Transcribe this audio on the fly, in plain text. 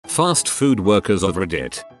Fast food workers of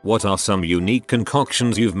Reddit, what are some unique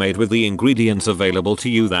concoctions you've made with the ingredients available to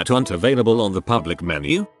you that aren't available on the public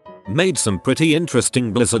menu? Made some pretty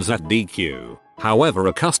interesting blizzards at DQ. However,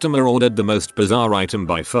 a customer ordered the most bizarre item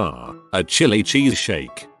by far, a chili cheese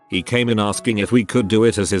shake. He came in asking if we could do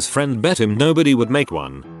it as his friend bet him nobody would make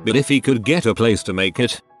one, but if he could get a place to make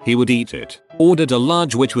it, he would eat it. Ordered a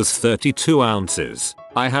large which was 32 ounces.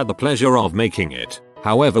 I had the pleasure of making it.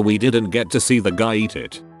 However, we didn't get to see the guy eat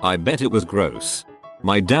it. I bet it was gross.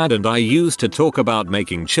 My dad and I used to talk about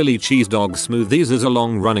making chili cheese dog smoothies as a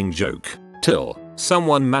long running joke. Till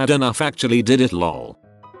someone mad enough actually did it, lol.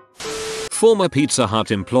 Former Pizza Hut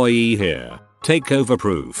employee here. Takeover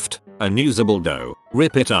proofed. Unusable dough.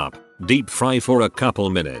 Rip it up. Deep fry for a couple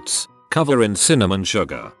minutes. Cover in cinnamon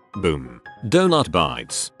sugar. Boom. Donut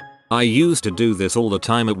bites. I used to do this all the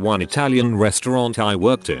time at one Italian restaurant I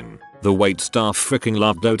worked in. The waitstaff freaking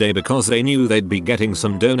loved dough because they knew they'd be getting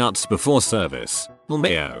some donuts before service.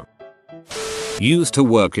 Mayo. Used to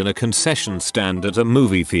work in a concession stand at a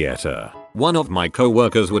movie theater. One of my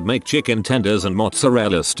co-workers would make chicken tenders and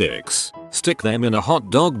mozzarella sticks, stick them in a hot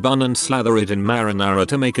dog bun and slather it in marinara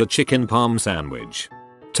to make a chicken parm sandwich.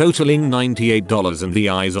 Totaling $98 in the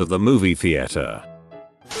eyes of the movie theater.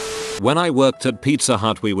 When I worked at Pizza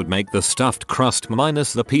Hut, we would make the stuffed crust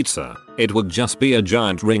minus the pizza. It would just be a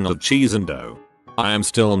giant ring of cheese and dough. I am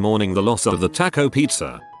still mourning the loss of the taco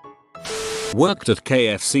pizza. Worked at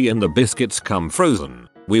KFC and the biscuits come frozen.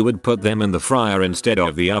 We would put them in the fryer instead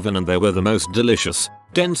of the oven and they were the most delicious,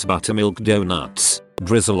 dense buttermilk donuts.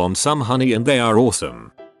 Drizzle on some honey and they are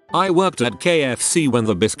awesome. I worked at KFC when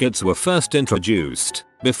the biscuits were first introduced.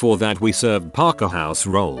 Before that we served Parker House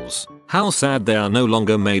rolls. How sad they are no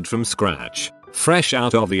longer made from scratch. Fresh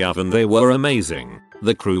out of the oven they were amazing.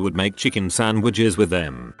 The crew would make chicken sandwiches with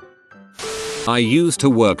them. I used to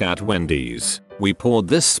work at Wendy's. We poured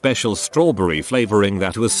this special strawberry flavoring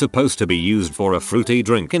that was supposed to be used for a fruity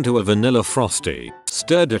drink into a vanilla frosty.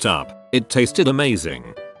 Stirred it up. It tasted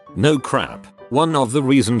amazing. No crap. One of the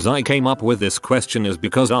reasons I came up with this question is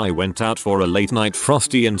because I went out for a late night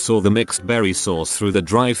frosty and saw the mixed berry sauce through the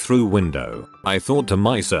drive-through window. I thought to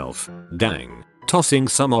myself, dang, tossing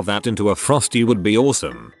some of that into a frosty would be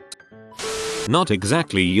awesome. Not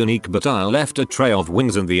exactly unique, but I left a tray of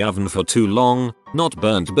wings in the oven for too long, not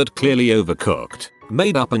burnt but clearly overcooked.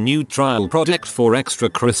 Made up a new trial project for extra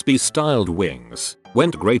crispy styled wings.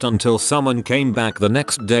 Went great until someone came back the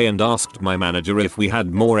next day and asked my manager if we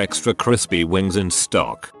had more extra crispy wings in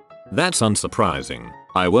stock. That's unsurprising.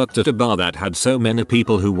 I worked at a bar that had so many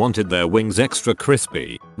people who wanted their wings extra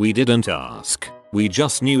crispy. We didn't ask. We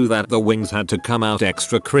just knew that the wings had to come out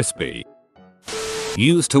extra crispy.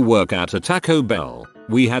 Used to work at a Taco Bell.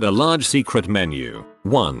 We had a large secret menu.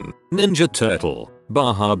 1. Ninja Turtle,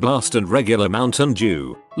 Baja Blast and regular Mountain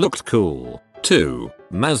Dew. Looked cool. 2.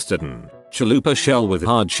 Mazdadan, chalupa shell with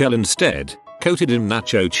hard shell instead, coated in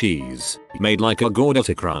nacho cheese, made like a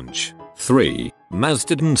gordita crunch. 3.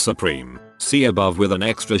 Mazdadan Supreme, see above with an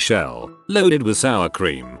extra shell, loaded with sour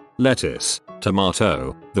cream, lettuce,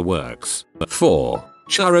 tomato, the works. 4.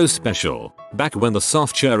 Churro Special, back when the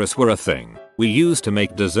soft churros were a thing. We used to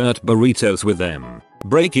make dessert burritos with them.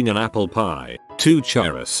 Breaking an apple pie. 2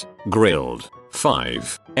 churros, grilled.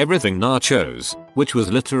 5. Everything nachos, which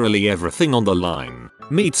was literally everything on the line.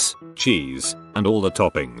 Meats, cheese, and all the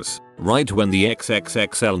toppings. Right when the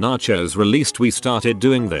XXXL nachos released we started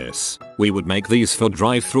doing this. We would make these for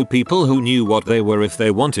drive-through people who knew what they were if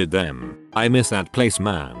they wanted them. I miss that place,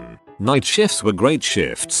 man. Night shifts were great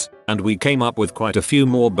shifts, and we came up with quite a few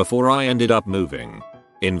more before I ended up moving.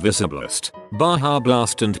 Invisiblist, Baja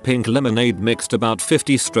Blast and pink lemonade mixed about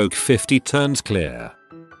 50/50 turns clear.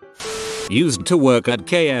 Used to work at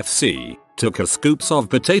KFC, took a scoops of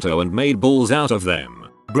potato and made balls out of them.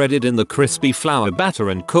 Breaded in the crispy flour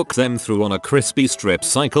batter and cooked them through on a crispy strip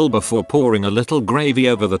cycle before pouring a little gravy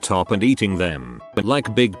over the top and eating them.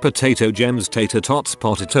 Like big potato gems, tater tots,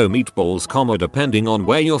 potato meatballs, depending on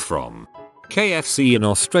where you're from. KFC in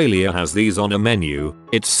Australia has these on a menu.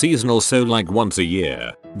 It's seasonal, so like once a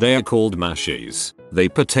year. They are called mashies. They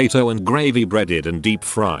potato and gravy breaded and deep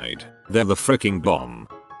fried. They're the freaking bomb.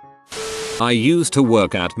 I used to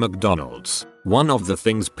work at McDonald's. One of the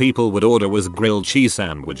things people would order was grilled cheese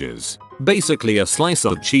sandwiches. Basically a slice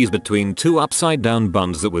of cheese between 2 upside down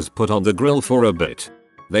buns that was put on the grill for a bit.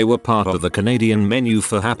 They were part of the Canadian menu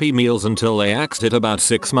for Happy Meals until they axed it about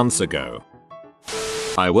 6 months ago.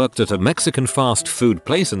 I worked at a Mexican fast food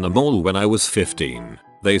place in the mall when I was 15.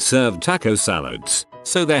 They served taco salads,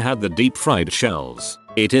 so they had the deep fried shells.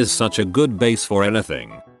 It is such a good base for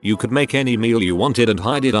anything. You could make any meal you wanted and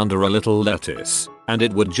hide it under a little lettuce, and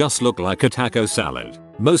it would just look like a taco salad.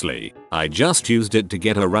 Mostly, I just used it to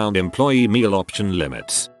get around employee meal option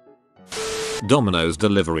limits. Domino's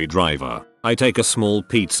delivery driver. I take a small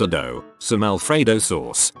pizza dough, some Alfredo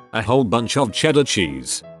sauce, a whole bunch of cheddar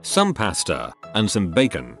cheese, some pasta, and some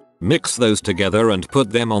bacon. Mix those together and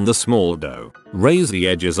put them on the small dough. Raise the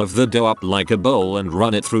edges of the dough up like a bowl and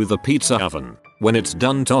run it through the pizza oven. When it's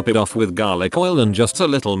done, top it off with garlic oil and just a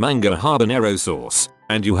little mango habanero sauce,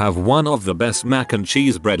 and you have one of the best mac and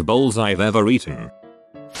cheese bread bowls I've ever eaten.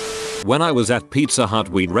 When I was at Pizza Hut,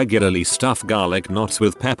 we'd regularly stuff garlic knots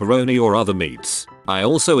with pepperoni or other meats. I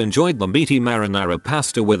also enjoyed the meaty marinara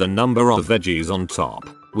pasta with a number of veggies on top.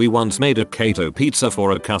 We once made a keto pizza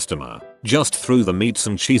for a customer. Just threw the meats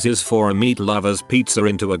and cheeses for a meat lover's pizza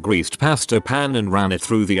into a greased pasta pan and ran it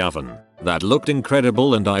through the oven. That looked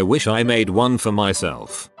incredible and I wish I made one for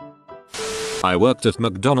myself. I worked at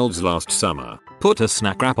McDonald's last summer. Put a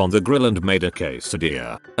snack wrap on the grill and made a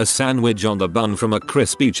quesadilla, a sandwich on the bun from a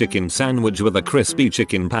crispy chicken sandwich with a crispy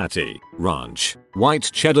chicken patty, ranch, white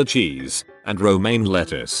cheddar cheese, and romaine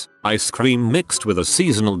lettuce, ice cream mixed with a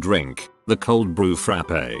seasonal drink, the cold brew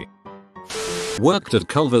frappe. Worked at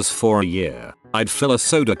Culver's for a year. I'd fill a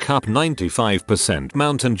soda cup 95%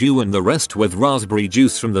 Mountain Dew and the rest with raspberry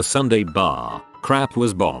juice from the Sunday bar. Crap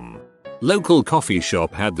was bomb. Local coffee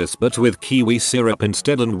shop had this but with kiwi syrup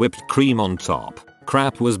instead and whipped cream on top.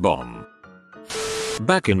 Crap was bomb.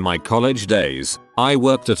 Back in my college days, I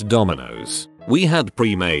worked at Domino's. We had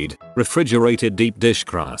pre-made, refrigerated deep dish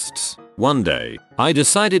crusts. One day, I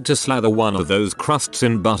decided to slather one of those crusts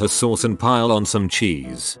in butter sauce and pile on some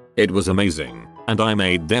cheese. It was amazing, and I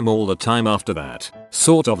made them all the time after that.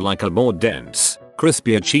 Sort of like a more dense,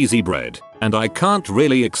 crispier cheesy bread, and I can't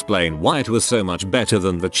really explain why it was so much better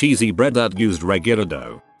than the cheesy bread that used regular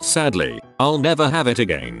dough. Sadly, I'll never have it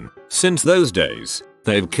again. Since those days,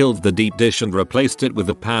 they've killed the deep dish and replaced it with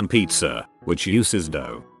the pan pizza, which uses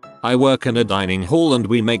dough. I work in a dining hall and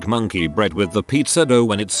we make monkey bread with the pizza dough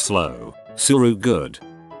when it's slow. Suru good.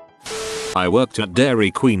 I worked at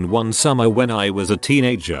Dairy Queen one summer when I was a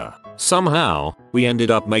teenager. Somehow, we ended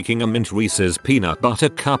up making a mint Reese's peanut butter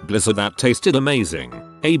cup blizzard that tasted amazing.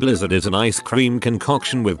 A blizzard is an ice cream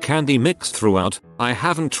concoction with candy mixed throughout. I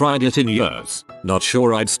haven't tried it in years. Not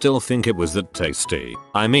sure I'd still think it was that tasty.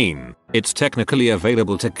 I mean, it's technically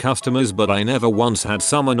available to customers but I never once had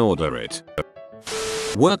someone order it.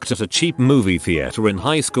 Worked at a cheap movie theater in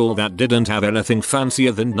high school that didn't have anything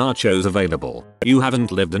fancier than nachos available. You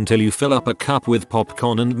haven't lived until you fill up a cup with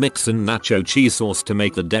popcorn and mix in nacho cheese sauce to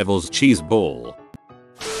make the devil's cheese ball.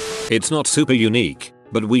 It's not super unique,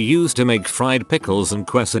 but we used to make fried pickles and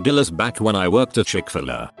quesadillas back when I worked at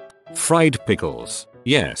Chick-fil-A. Fried pickles,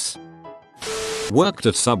 yes. Worked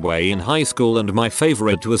at Subway in high school and my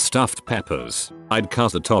favorite was stuffed peppers. I'd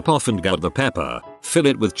cut the top off and gut the pepper, fill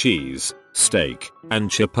it with cheese, steak, and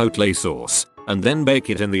chipotle sauce, and then bake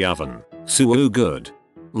it in the oven. So good.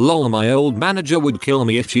 Lol, my old manager would kill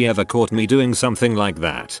me if she ever caught me doing something like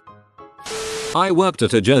that. I worked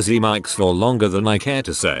at a Jersey Mike's for longer than I care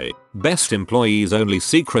to say. Best employees only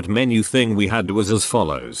secret menu thing we had was as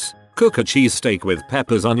follows. Cook a cheesesteak with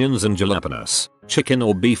peppers, onions and jalapenos. Chicken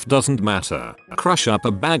or beef doesn't matter. Crush up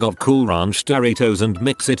a bag of Cool Ranch Doritos and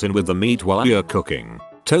mix it in with the meat while you're cooking.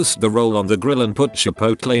 Toast the roll on the grill and put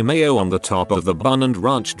chipotle mayo on the top of the bun and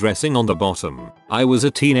ranch dressing on the bottom. I was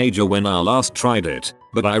a teenager when I last tried it,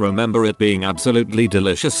 but I remember it being absolutely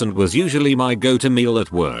delicious and was usually my go-to meal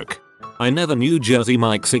at work. I never knew Jersey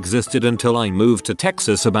Mike's existed until I moved to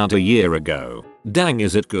Texas about a year ago. Dang,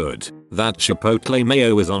 is it good. That chipotle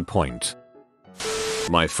mayo is on point.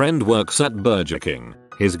 My friend works at Burger King.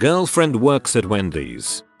 His girlfriend works at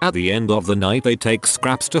Wendy's. At the end of the night they take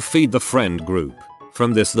scraps to feed the friend group.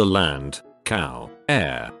 From this the land, cow,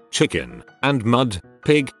 air, chicken, and mud,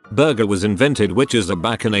 pig, burger was invented, which is a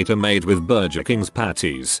baconator made with Burger King's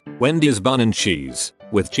patties, Wendy's bun and cheese,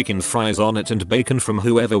 with chicken fries on it and bacon from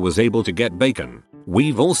whoever was able to get bacon.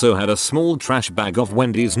 We've also had a small trash bag of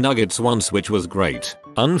Wendy's nuggets once, which was great.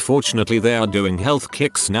 Unfortunately they are doing health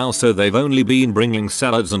kicks now, so they've only been bringing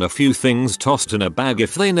salads and a few things tossed in a bag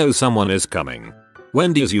if they know someone is coming.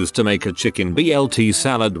 Wendy's used to make a chicken BLT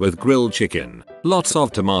salad with grilled chicken, lots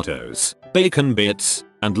of tomatoes, bacon bits,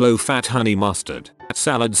 and low-fat honey mustard.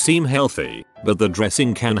 Salads seem healthy, but the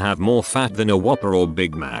dressing can have more fat than a Whopper or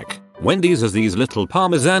Big Mac. Wendy's has these little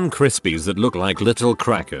Parmesan Crispies that look like little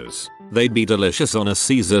crackers. They'd be delicious on a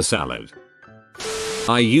Caesar salad.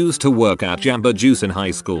 I used to work at Jamba Juice in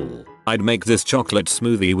high school. I'd make this chocolate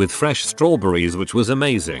smoothie with fresh strawberries, which was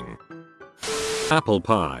amazing. Apple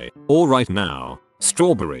pie. Alright now,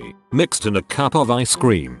 strawberry, mixed in a cup of ice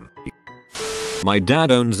cream. My dad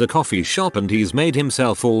owns a coffee shop and he's made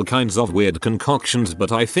himself all kinds of weird concoctions,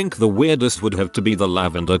 but I think the weirdest would have to be the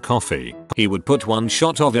lavender coffee. He would put 1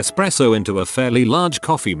 shot of espresso into a fairly large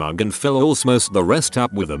coffee mug and fill almost the rest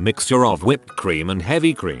up with a mixture of whipped cream and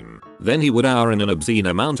heavy cream. Then he would pour in an obscene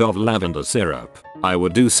amount of lavender syrup. I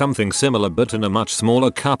would do something similar but in a much smaller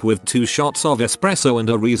cup with 2 shots of espresso and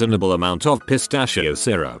a reasonable amount of pistachio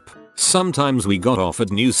syrup. Sometimes we got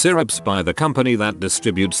offered new syrups by the company that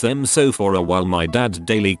distributes them, so for a while my dad's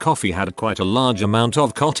daily coffee had quite a large amount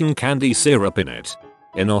of cotton candy syrup in it.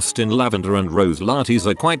 In Austin, lavender and rose lattes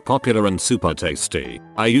are quite popular and super tasty.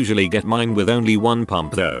 I usually get mine with only 1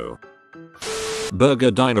 pump though. Burger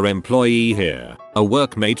diner employee here. A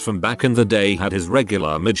workmate from back in the day had his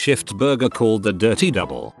regular mid-shift burger called the Dirty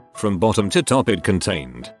Double. From bottom to top it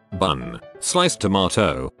contained bun, sliced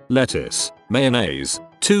tomato, lettuce, mayonnaise,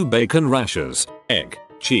 2 bacon rashers, egg,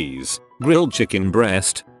 cheese, grilled chicken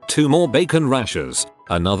breast, 2 more bacon rashers,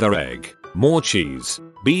 another egg, more cheese,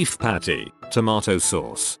 beef patty, tomato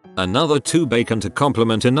sauce, another 2 bacon to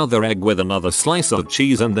complement another egg with another slice of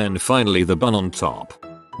cheese, and then finally the bun on top.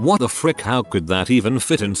 What the frick, how could that even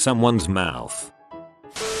fit in someone's mouth?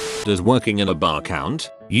 Does working in a bar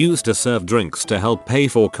count? Used to serve drinks to help pay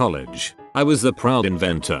for college. I was the proud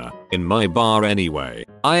inventor, in my bar anyway.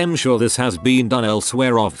 I am sure this has been done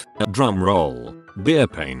elsewhere of, drum roll, beer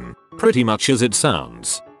pain, pretty much as it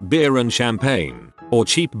sounds, beer and champagne, or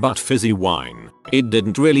cheap but fizzy wine. It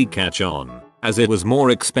didn't really catch on, as it was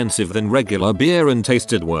more expensive than regular beer and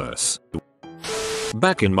tasted worse.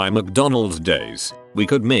 Back in my McDonald's days, we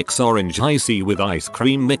could mix orange icy with ice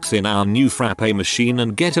cream mix in our new frappe machine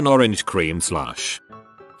and get an orange cream slush.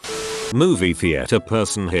 Movie theater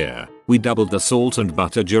person here. We doubled the salt and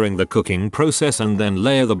butter during the cooking process and then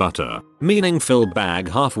layer the butter, meaning fill bag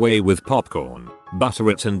halfway with popcorn, butter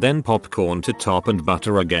it and then popcorn to top and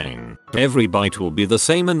butter again. Every bite will be the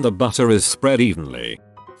same and the butter is spread evenly.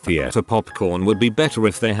 Theater popcorn would be better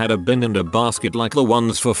if they had a bin and a basket like the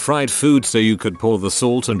ones for fried food, so you could pour the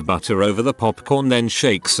salt and butter over the popcorn then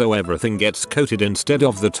shake so everything gets coated instead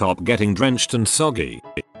of the top getting drenched and soggy.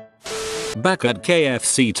 Back at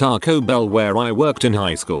KFC Taco Bell where I worked in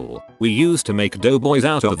high school, we used to make doughboys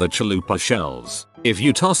out of the chalupa shells. If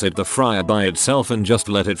you toss it the fryer by itself and just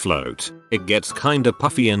let it float, it gets kinda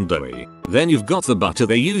puffy and doughy. Then you've got the butter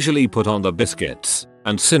they usually put on the biscuits,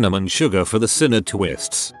 and cinnamon sugar for the cinnamon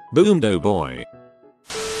twists. Boom doughboy.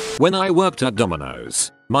 When I worked at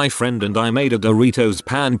Domino's, my friend and I made a Doritos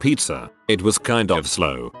pan pizza. It was kind of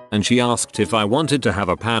slow, and she asked if I wanted to have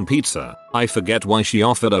a pan pizza. I forget why she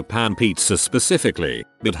offered a pan pizza specifically,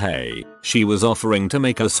 but hey, she was offering to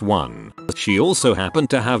make us one. She also happened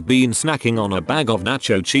to have been snacking on a bag of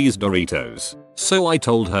nacho cheese Doritos, so I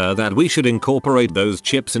told her that we should incorporate those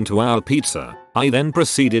chips into our pizza. I then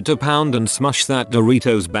proceeded to pound and smush that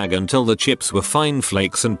Doritos bag until the chips were fine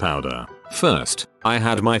flakes and powder. First, I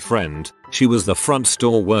had my friend. She was the front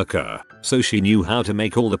store worker, so she knew how to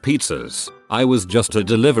make all the pizzas. I was just a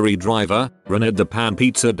delivery driver, rendered the pan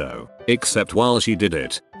pizza dough. Except while she did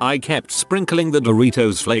it, I kept sprinkling the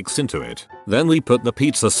Doritos flakes into it. Then we put the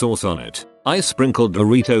pizza sauce on it. I sprinkled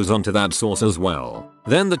Doritos onto that sauce as well.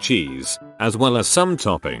 Then the cheese, as well as some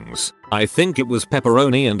toppings. I think it was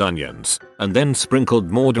pepperoni and onions, and then sprinkled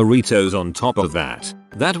more Doritos on top of that.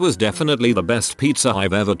 That was definitely the best pizza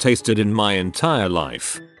I've ever tasted in my entire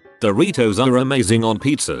life. Doritos are amazing on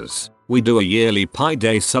pizzas. We do a yearly Pie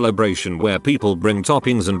Day celebration where people bring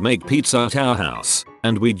toppings and make pizza at our house,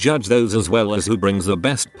 and we judge those as well as who brings the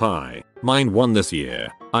best pie. Mine won this year.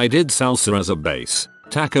 I did salsa as a base,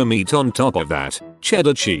 taco meat on top of that,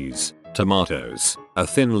 cheddar cheese, tomatoes, a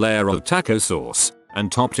thin layer of taco sauce,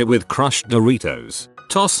 and topped it with crushed Doritos.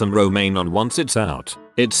 Toss some romaine on once it's out.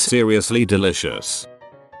 It's seriously delicious.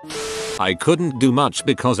 I couldn't do much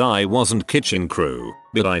because I wasn't kitchen crew,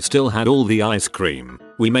 but I still had all the ice cream.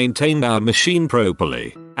 We maintained our machine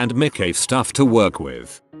properly, and Mickey stuff to work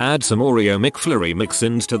with. Add some Oreo McFlurry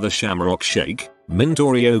mix-ins to the Shamrock Shake. Mint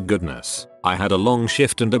Oreo goodness. I had a long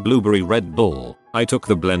shift and a blueberry Red Bull. I took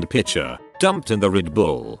the blend pitcher, dumped in the Red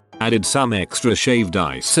Bull, added some extra shaved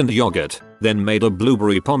ice and yogurt, then made a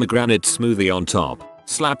blueberry pomegranate smoothie on top.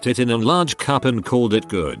 Slapped it in a large cup and called it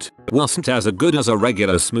good. Wasn't as good as a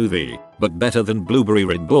regular smoothie, but better than blueberry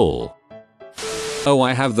Red Bull. Oh,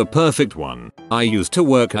 I have the perfect one. I used to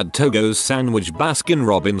work at Togo's Sandwich Baskin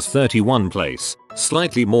Robbins 31 place.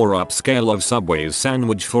 Slightly more upscale of Subway's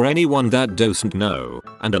sandwich for anyone that doesn't know.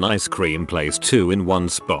 And an ice cream place too in one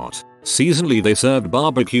spot. Seasonally they served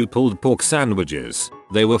barbecue pulled pork sandwiches.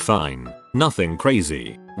 They were fine. Nothing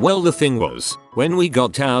crazy. Well, the thing was, when we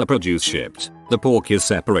got our produce shipped, The pork is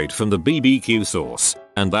separate from the BBQ sauce,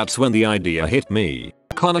 and that's when the idea hit me.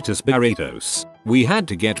 Carnitas burritos. We had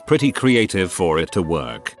to get pretty creative for it to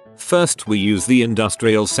work. First we use the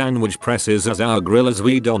industrial sandwich presses as our grill as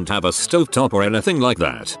we don't have a stovetop or anything like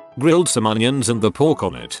that. Grilled some onions and the pork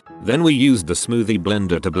on it. Then we used the smoothie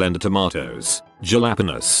blender to blend tomatoes,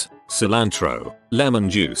 jalapenos, cilantro, lemon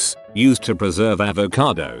juice, used to preserve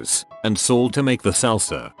avocados, and salt to make the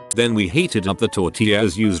salsa. Then we heated up the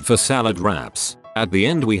tortillas used for salad wraps. At the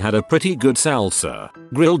end we had a pretty good salsa,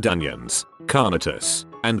 grilled onions, carnitas,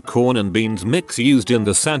 and corn and beans mix used in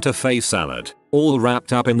the Santa Fe salad, all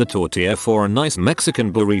wrapped up in the tortilla for a nice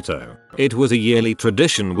Mexican burrito. It was a yearly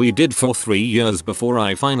tradition we did for 3 years before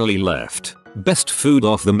I finally left. Best food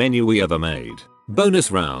off the menu we ever made.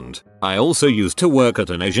 Bonus round. I also used to work at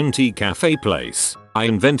an Asian tea cafe place. I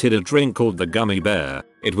invented a drink called the gummy bear.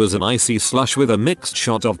 It was an icy slush with a mixed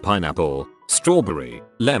shot of pineapple, strawberry,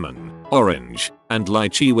 lemon, orange, and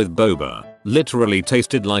lychee with boba. Literally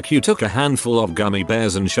tasted like you took a handful of gummy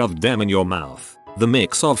bears and shoved them in your mouth. The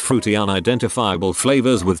mix of fruity unidentifiable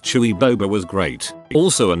flavors with chewy boba was great.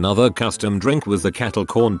 Also another custom drink was the kettle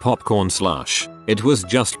corn popcorn slush. It was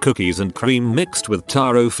just cookies and cream mixed with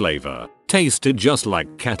taro flavor. Tasted just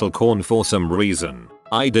like kettle corn for some reason.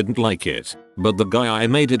 I didn't like it, but the guy I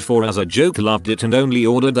made it for as a joke loved it and only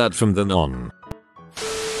ordered that from then on.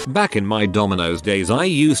 Back in my Domino's days I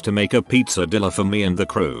used to make a pizzadilla for me and the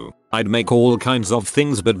crew. I'd make all kinds of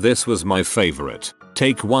things but this was my favorite.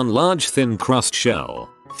 Take one large thin crust shell,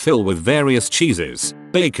 fill with various cheeses,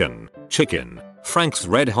 bacon, chicken, Frank's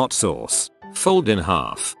Red Hot sauce, fold in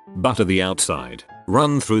half, butter the outside,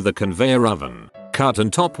 run through the conveyor oven, cut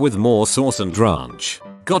and top with more sauce and ranch.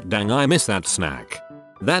 God dang I miss that snack.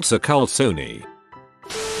 That's a calzone.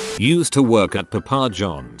 Used to work at Papa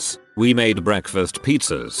John's. We made breakfast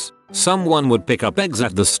pizzas. Someone would pick up eggs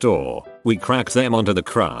at the store. We cracked them onto the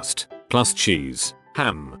crust, plus cheese,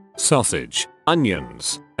 ham, sausage,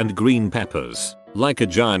 onions, and green peppers. Like a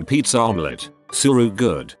giant pizza omelette. Suru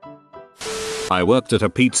good. I worked at a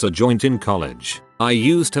pizza joint in college. I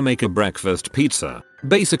used to make a breakfast pizza.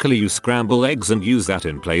 Basically you scramble eggs and use that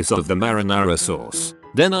in place of the marinara sauce.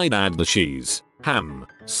 Then I'd add the cheese, ham,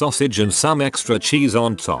 sausage and some extra cheese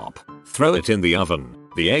on top. Throw it in the oven.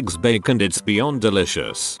 The eggs bake and it's beyond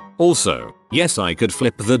delicious. Also, yes I could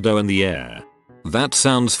flip the dough in the air. That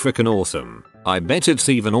sounds frickin' awesome. I bet it's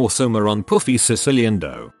even awesomer on puffy Sicilian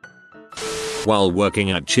dough. While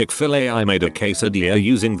working at Chick-fil-A I made a quesadilla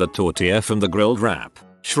using the tortilla from the grilled wrap,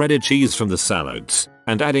 shredded cheese from the salads,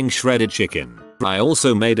 and adding shredded chicken. I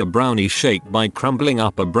also made a brownie shake by crumbling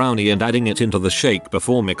up a brownie and adding it into the shake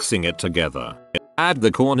before mixing it together. Add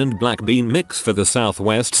the corn and black bean mix for the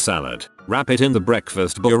Southwest salad. Wrap it in the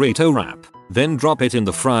breakfast burrito wrap. Then drop it in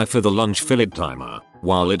the fryer for the lunch fillet timer.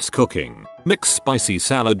 While it's cooking, mix spicy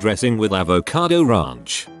salad dressing with avocado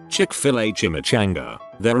ranch. Chick-fil-A chimichanga.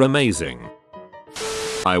 They're amazing.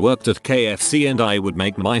 I worked at KFC and I would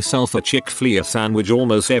make myself a Chick-fil-A sandwich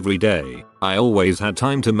almost every day. I always had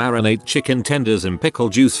time to marinate chicken tenders in pickle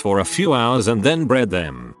juice for a few hours and then bread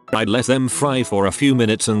them. I'd let them fry for a few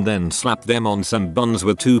minutes and then slap them on some buns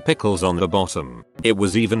with 2 pickles on the bottom. It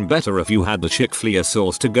was even better if you had the Chick-fil-A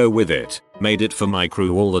sauce to go with it. Made it for my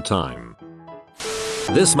crew all the time.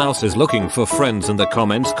 This mouse is looking for friends in the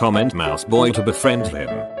comments. Comment mouse boy to befriend him.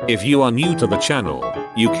 If you are new to the channel,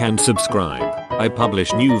 you can subscribe. I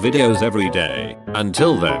publish new videos every day.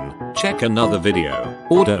 Until then, check another video,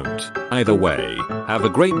 or don't. Either way, have a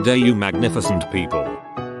great day you magnificent people.